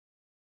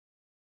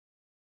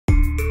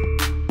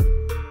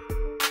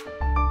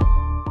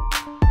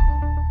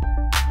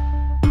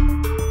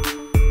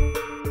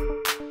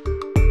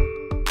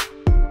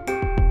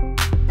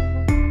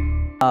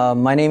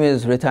My name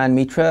is Ritayan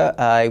Mitra.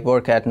 I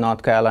work at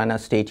North Carolina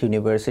State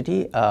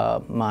University.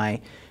 My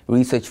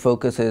research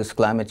focus is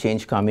climate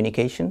change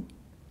communication.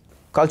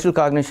 Cultural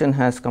cognition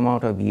has come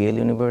out of Yale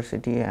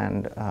University,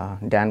 and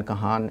Dan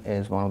Kahan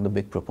is one of the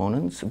big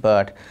proponents.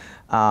 But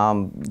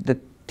the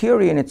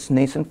theory in its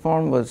nascent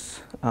form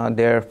was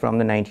there from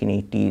the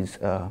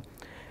 1980s,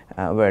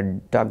 where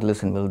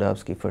Douglas and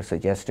Wildavsky first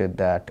suggested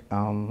that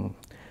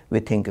we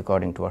think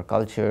according to our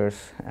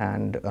cultures,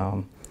 and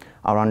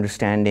our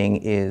understanding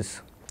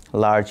is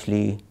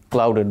largely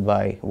clouded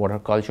by what our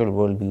cultural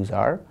worldviews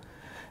are.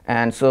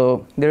 And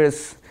so there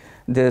is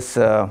this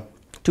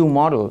two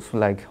models,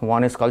 like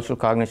one is cultural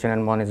cognition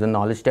and one is the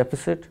knowledge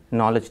deficit.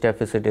 Knowledge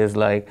deficit is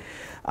like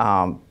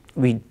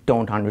we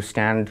don't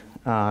understand,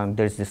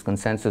 there's this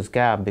consensus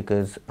gap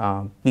because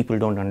people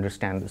don't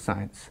understand the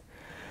science.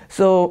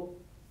 So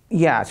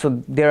yeah,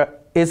 so there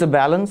is a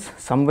balance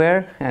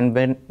somewhere, and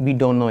when we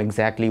don't know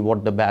exactly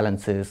what the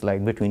balance is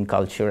like between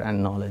culture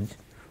and knowledge.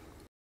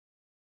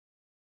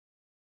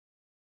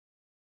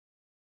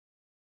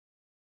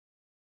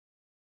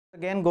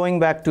 Again, going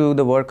back to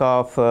the work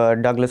of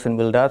Douglas and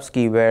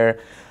Wildavsky, where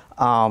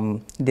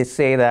they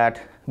say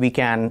that we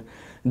can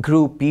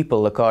group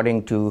people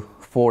according to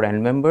 4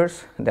 end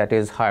members, that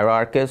is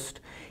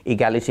hierarchist,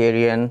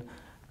 egalitarian,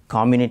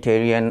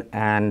 communitarian,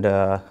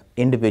 and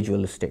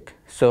individualistic.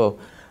 So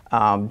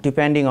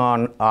depending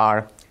on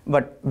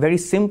but very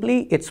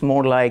simply, it's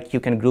more like you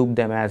can group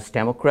them as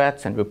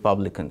Democrats and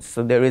Republicans.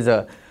 So there is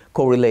a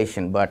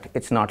correlation, but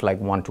it's not like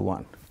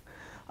one-to-one.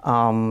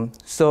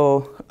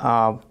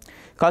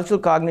 Cultural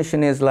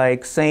cognition is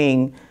like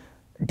saying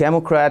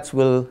Democrats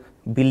will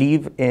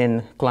believe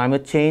in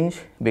climate change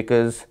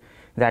because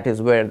that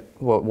is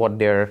what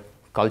their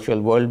cultural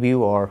worldview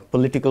or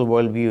political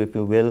worldview, if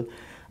you will,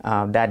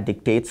 that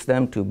dictates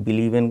them to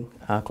believe in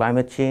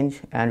climate change.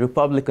 And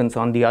Republicans,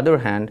 on the other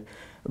hand,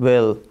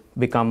 will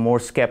become more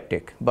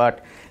skeptic.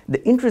 But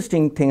the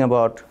interesting thing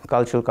about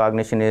cultural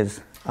cognition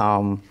is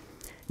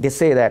they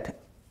say that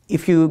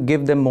if you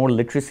give them more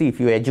literacy, if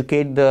you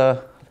educate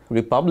the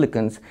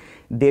Republicans,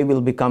 they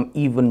will become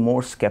even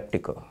more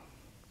skeptical.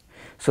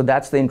 So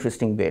that's the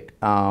interesting bit.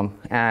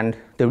 And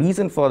the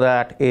reason for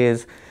that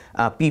is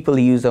people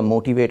use a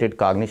motivated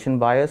cognition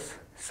bias.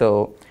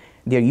 So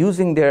they're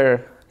using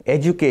their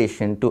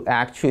education to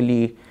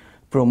actually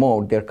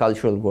promote their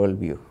cultural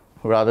worldview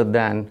rather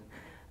than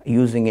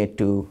using it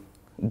to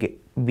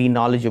be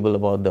knowledgeable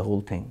about the whole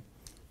thing.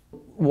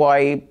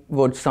 Why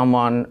would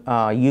someone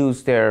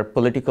use their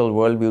political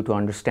worldview to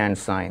understand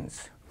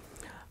science?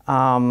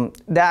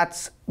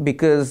 That's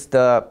because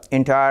the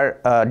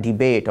entire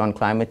debate on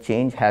climate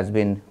change has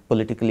been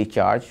politically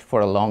charged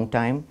for a long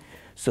time.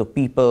 So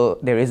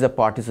there is a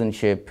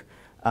partisanship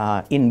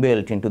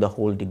inbuilt into the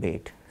whole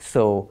debate.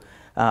 So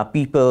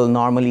people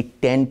normally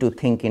tend to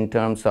think in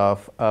terms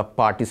of a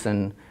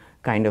partisan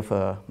kind of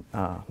a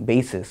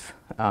basis.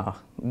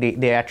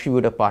 They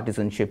attribute a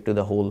partisanship to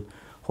the whole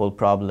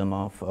problem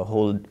of a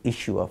whole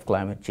issue of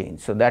climate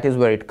change. So that is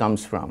where it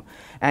comes from.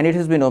 And it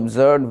has been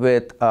observed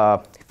with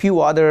a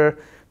few other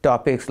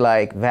topics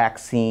like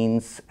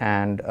vaccines,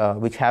 and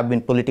which have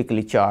been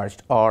politically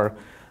charged, or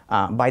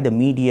by the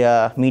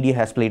media. Media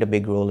has played a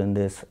big role in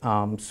this.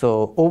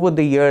 So over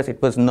the years,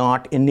 it was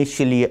not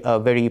initially a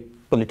very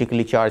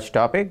politically charged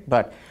topic,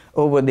 but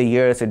over the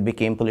years it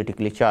became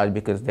politically charged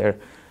because their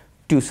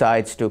two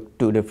sides took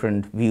two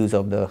different views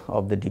of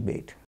the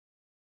debate.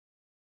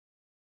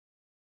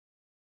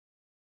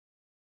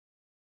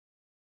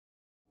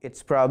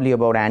 It's probably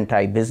about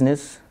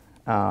anti-business.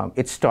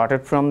 It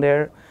started from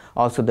there.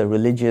 Also the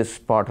religious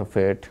part of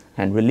it,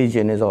 and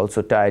religion is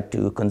also tied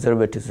to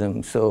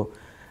conservatism. So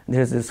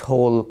there's this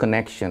whole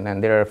connection,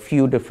 and there are a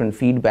few different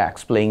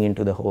feedbacks playing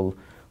into the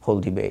whole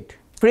debate.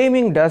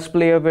 Framing does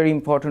play a very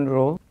important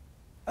role.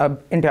 An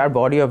entire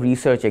body of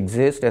research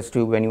exists as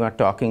to when you are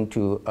talking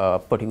to a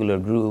particular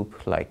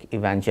group, like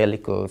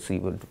evangelicals, you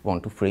would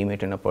want to frame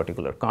it in a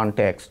particular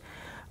context.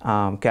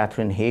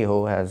 Catherine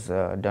Hayhoe has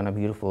done a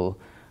beautiful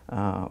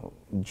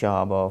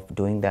job of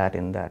doing that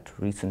in that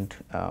recent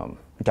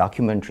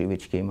documentary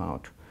which came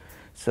out.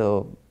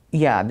 So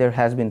yeah, there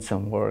has been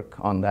some work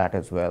on that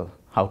as well,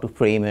 how to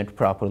frame it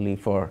properly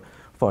for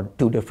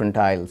two different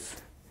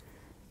aisles.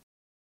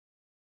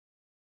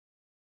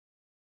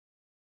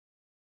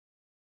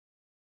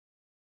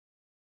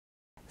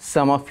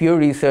 Some of your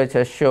research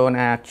has shown,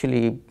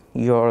 actually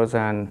yours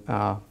and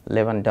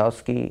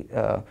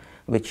Lewandowski,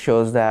 which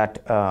shows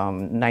that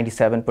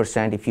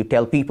 97%, if you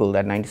tell people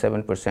that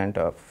 97%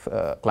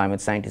 of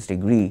climate scientists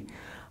agree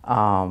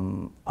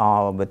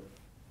with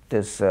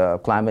this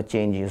climate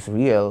change is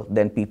real,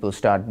 then people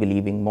start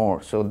believing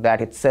more. So that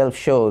itself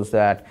shows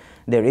that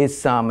there is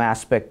some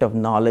aspect of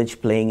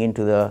knowledge playing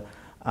into the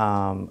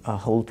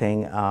whole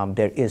thing.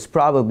 There is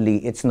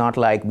probably, it's not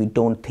like we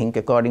don't think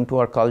according to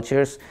our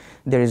cultures.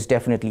 There is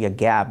definitely a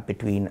gap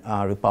between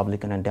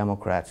Republican and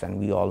Democrats, and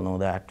we all know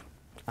that.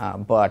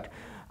 But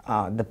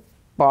the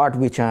part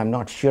which I'm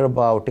not sure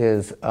about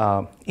is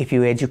if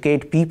you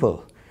educate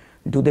people,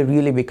 do they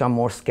really become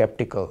more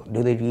skeptical?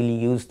 Do they really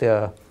use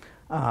the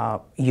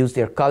use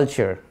their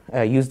culture,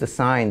 use the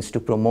science to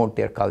promote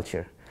their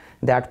culture.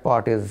 That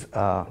part is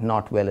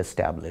not well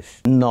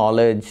established.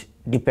 Knowledge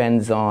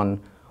depends on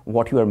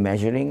what you are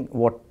measuring,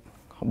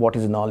 what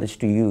is knowledge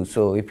to you.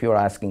 So if you're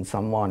asking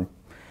someone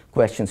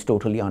questions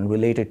totally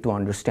unrelated to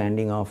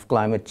understanding of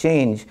climate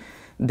change,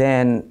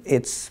 then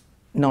it's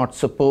not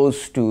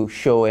supposed to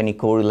show any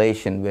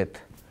correlation with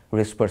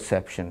risk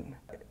perception.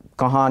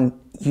 Kahan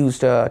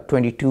used a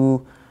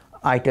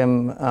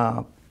 22-item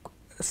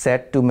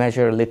set to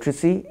measure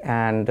literacy,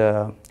 and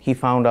he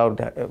found out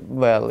that,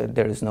 well,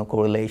 there is no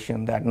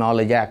correlation, that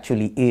knowledge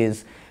actually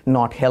is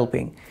not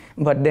helping.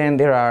 But then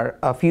there are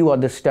a few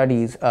other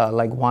studies,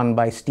 like one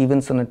by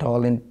Stevenson et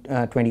al. In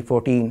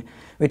 2014,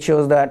 which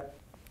shows that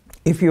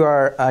if you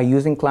are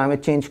using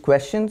climate change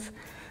questions,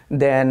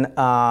 then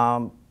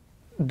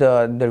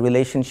the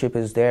relationship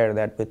is there,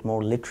 that with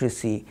more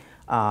literacy,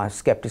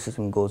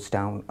 skepticism goes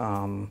down.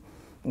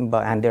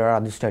 And there are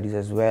other studies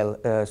as well.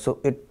 So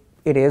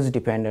it is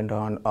dependent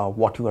on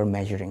what you are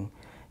measuring.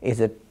 Is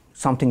it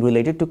something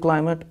related to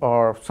climate,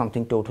 or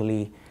something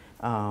totally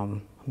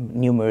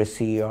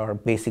numeracy or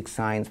basic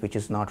science which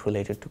is not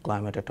related to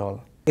climate at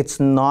all? It's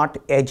not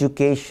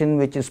education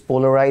which is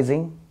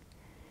polarizing.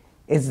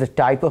 It's the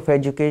type of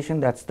education.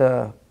 That's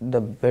the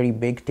very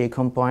big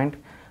take-home point.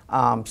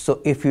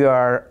 So if you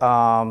are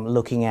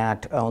looking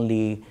at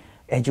only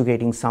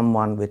educating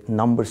someone with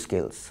number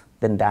skills,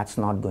 then that's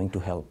not going to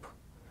help.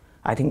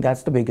 I think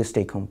that's the biggest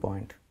take-home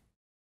point.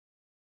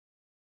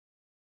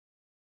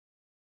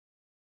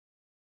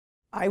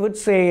 I would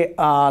say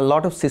a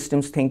lot of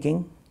systems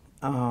thinking,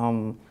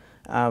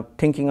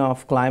 thinking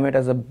of climate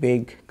as a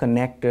big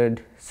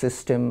connected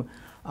system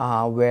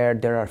where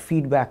there are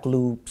feedback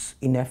loops,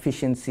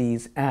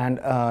 inefficiencies, and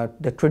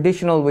the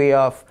traditional way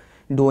of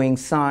doing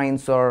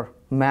science or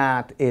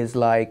math is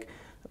like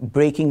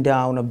breaking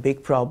down a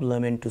big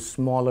problem into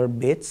smaller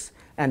bits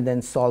and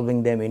then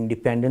solving them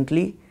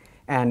independently.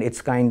 And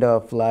it's kind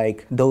of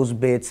like those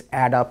bits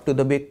add up to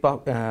the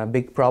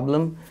big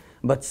problem.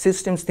 But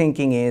systems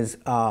thinking is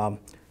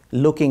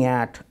looking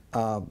at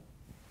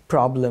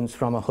problems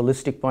from a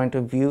holistic point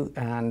of view,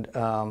 and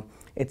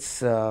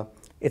it's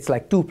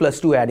like 2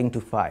 + 2 adding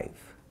to 5.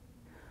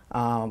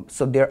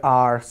 So there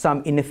are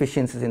some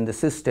inefficiencies in the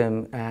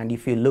system, and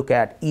if you look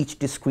at each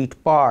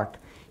discrete part,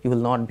 you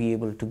will not be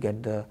able to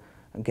get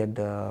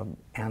the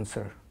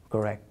answer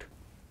correct.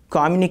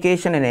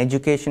 Communication and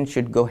education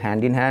should go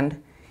hand in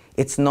hand.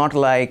 It's not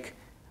like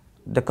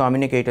the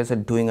communicators are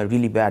doing a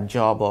really bad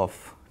job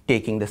of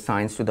taking the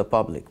science to the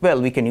public.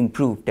 Well, we can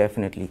improve,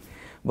 definitely,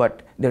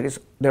 but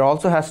there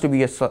also has to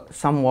be a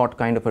somewhat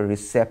kind of a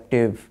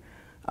receptive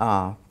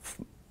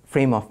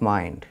frame of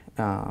mind,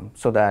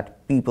 so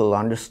that people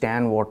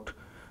understand what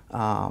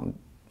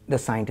the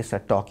scientists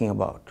are talking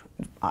about.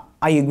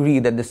 I agree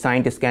that the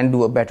scientists can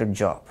do a better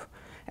job,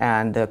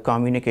 and the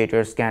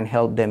communicators can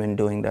help them in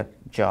doing that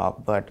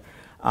job, but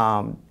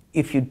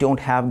if you don't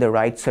have the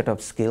right set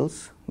of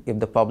skills, if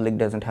the public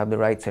doesn't have the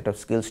right set of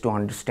skills to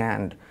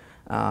understand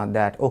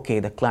that, okay,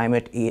 the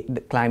climate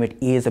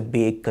is a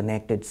big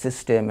connected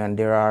system, and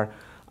there are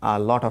a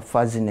lot of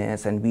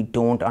fuzziness, and we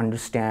don't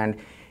understand.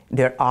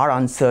 There are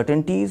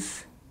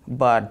uncertainties,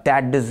 but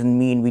that doesn't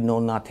mean we know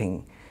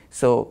nothing.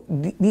 So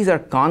these are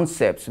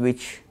concepts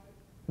which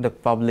the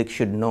public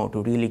should know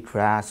to really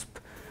grasp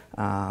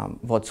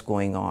what's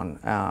going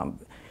on.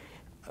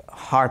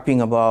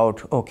 Harping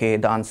about, okay,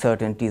 the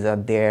uncertainties are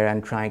there,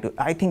 and trying to,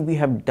 I think we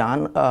have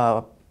done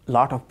a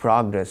lot of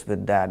progress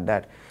with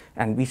that,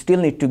 and we still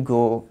need to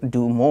go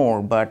do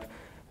more, but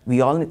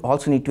we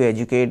also need to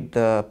educate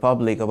the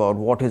public about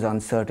what is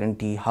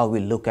uncertainty, how we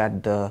look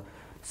at the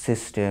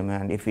system,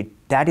 and if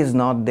that is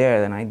not there,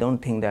 then I don't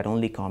think that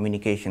only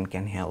communication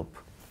can help.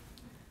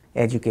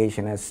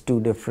 Education has two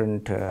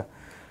different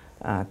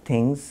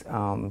things,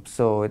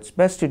 so it's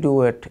best to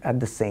do it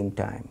at the same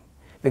time.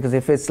 Because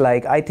if it's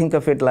like, I think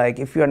of it like,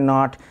 if you're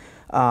not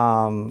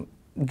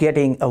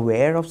getting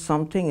aware of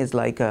something, it's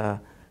like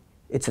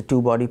it's a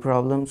two-body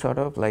problem, sort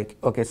of like,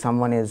 okay,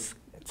 someone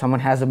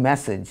has a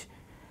message,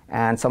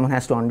 and someone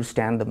has to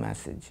understand the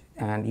message,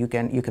 and you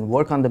can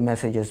work on the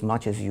message as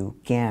much as you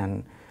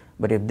can,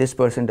 but if this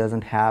person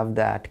doesn't have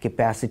that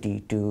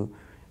capacity to,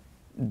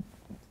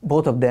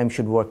 both of them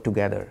should work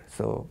together.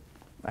 So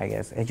I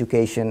guess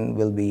education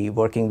will be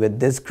working with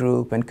this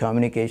group and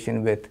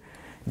communication with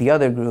the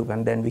other group,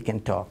 and then we can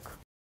talk.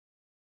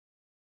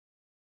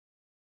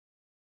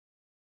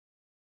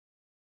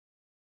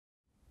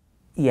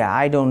 Yeah,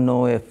 I don't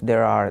know if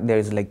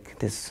there's like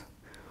this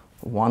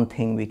one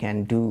thing we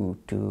can do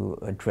to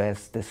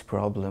address this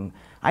problem.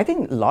 I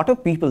think a lot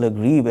of people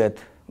agree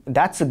with,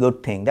 that's a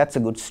good thing, that's a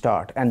good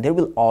start, and there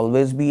will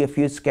always be a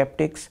few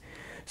skeptics.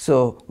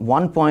 So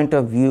one point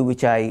of view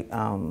which I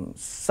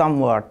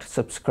somewhat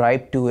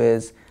subscribe to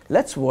is,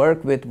 let's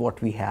work with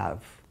what we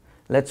have.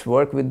 Let's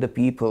work with the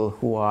people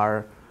who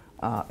are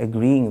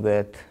agreeing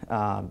with,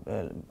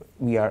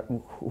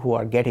 who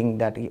are getting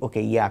that,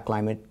 okay, yeah,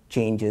 climate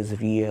change is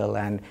real,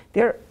 and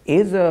there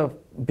is a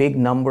big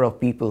number of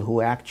people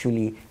who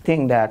actually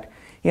think that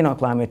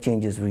climate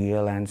change is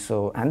real, and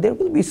there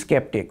will be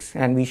skeptics,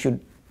 and we should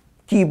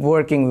keep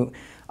working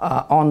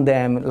on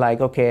them,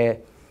 like, okay,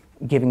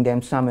 giving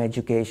them some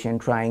education,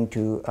 trying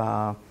to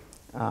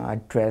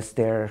address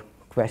their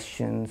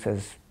questions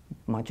as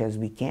much as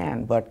we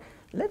can. But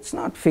let's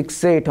not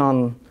fixate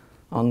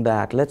on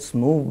that. Let's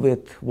move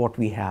with what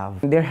we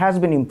have. There has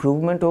been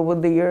improvement over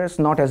the years,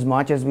 not as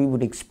much as we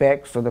would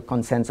expect, so the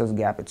consensus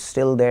gap is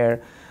still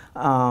there.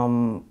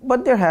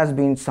 But there has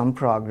been some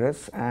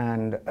progress,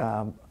 and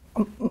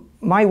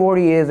my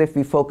worry is if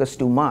we focus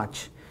too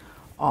much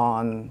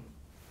on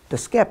the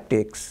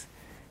skeptics,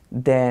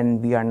 then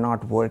we are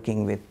not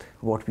working with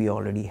what we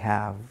already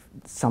have,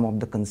 some of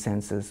the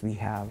consensus we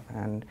have,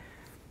 and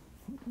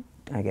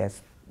I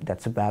guess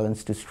that's a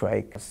balance to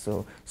strike.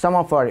 So some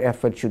of our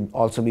effort should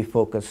also be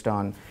focused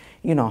on,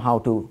 how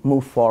to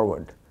move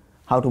forward.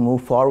 How to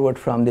move forward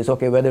from this,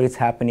 okay, whether it's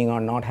happening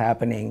or not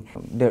happening.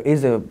 There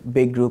is a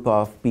big group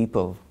of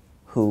people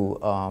who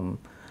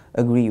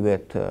agree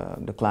with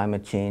the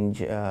climate change,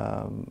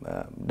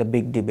 the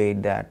big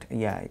debate that,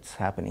 yeah, it's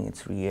happening,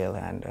 it's real,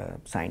 and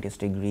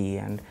scientists agree,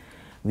 and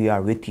we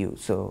are with you.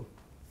 So,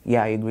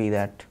 yeah, I agree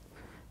that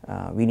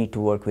we need to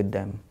work with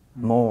them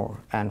more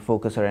and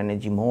focus our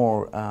energy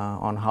more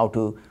on how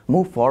to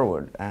move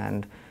forward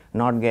and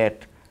not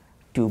get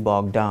too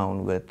bogged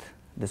down with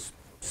this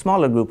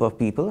smaller group of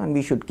people, and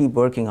we should keep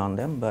working on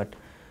them, but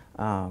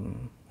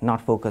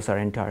not focus our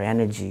entire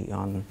energy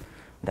on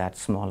that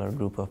smaller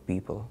group of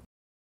people.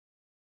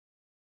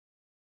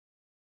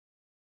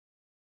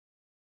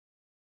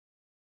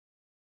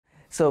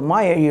 So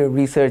my area of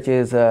research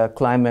is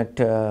climate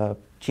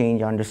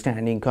change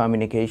understanding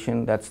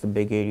communication. That's the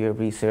big area of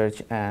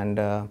research,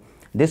 and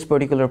this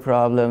particular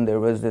problem, there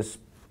was this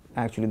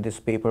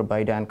paper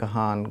by Dan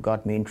Kahan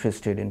got me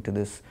interested into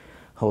this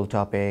whole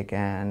topic,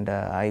 and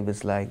I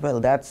was like,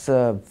 well, that's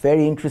a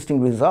very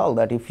interesting result,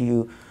 that if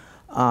you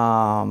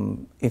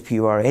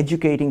are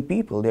educating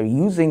people, they're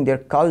using their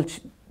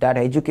culture, that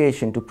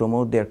education, to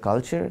promote their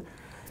culture,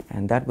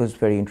 and that was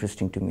very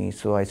interesting to me.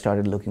 So I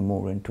started looking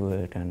more into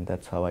it, and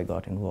that's how I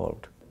got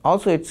involved.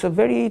 Also, it's a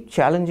very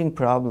challenging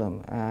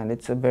problem, and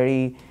it's a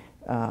very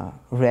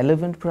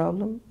relevant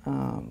problem.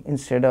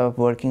 Instead of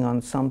working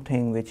on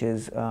something which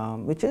is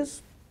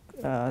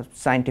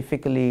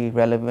scientifically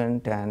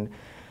relevant,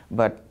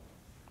 but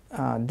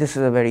this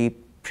is a very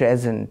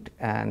present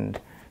and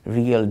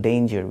real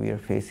danger we are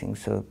facing.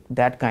 So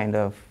that kind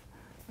of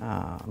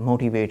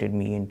motivated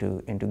me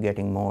into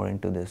getting more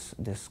into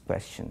this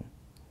question.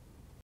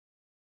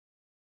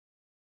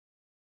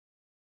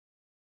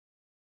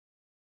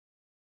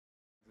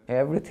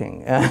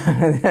 Everything.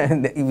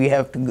 we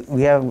have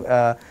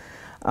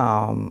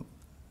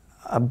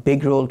a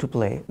big role to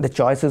play. The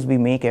choices we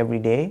make every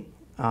day,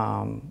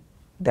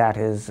 that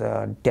is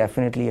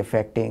definitely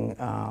affecting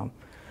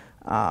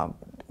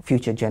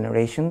future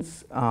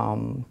generations.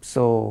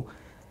 So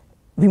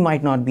we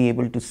might not be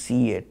able to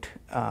see it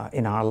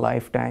in our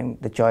lifetime,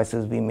 the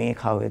choices we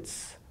make,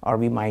 or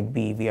we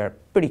are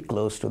pretty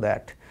close to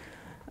that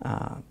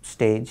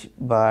stage,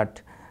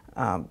 but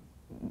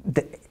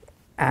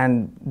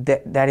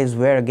that is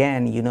where,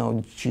 again,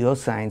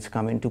 geoscience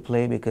come into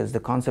play, because the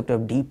concept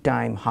of deep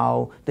time,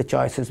 how the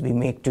choices we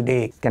make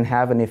today can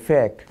have an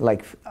effect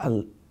like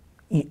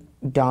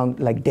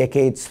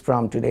decades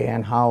from today,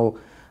 and how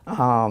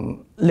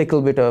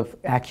little bit of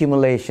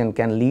accumulation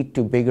can lead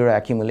to bigger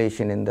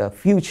accumulation in the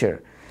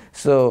future.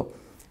 So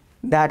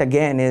that,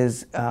 again,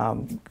 is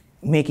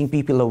making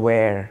people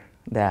aware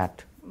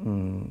that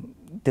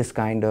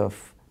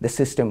the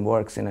system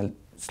works in a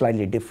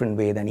slightly different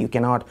way. Than you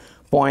cannot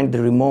point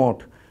the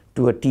remote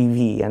to a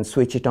TV and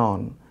switch it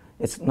on.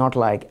 It's not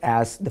like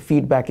the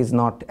feedback is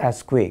not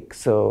as quick.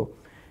 So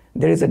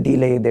there is a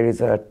delay, there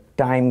is a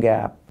time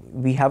gap.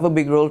 We have a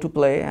big role to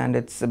play, and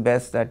it's the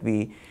best that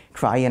we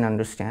try and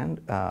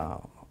understand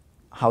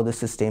how the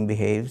system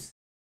behaves.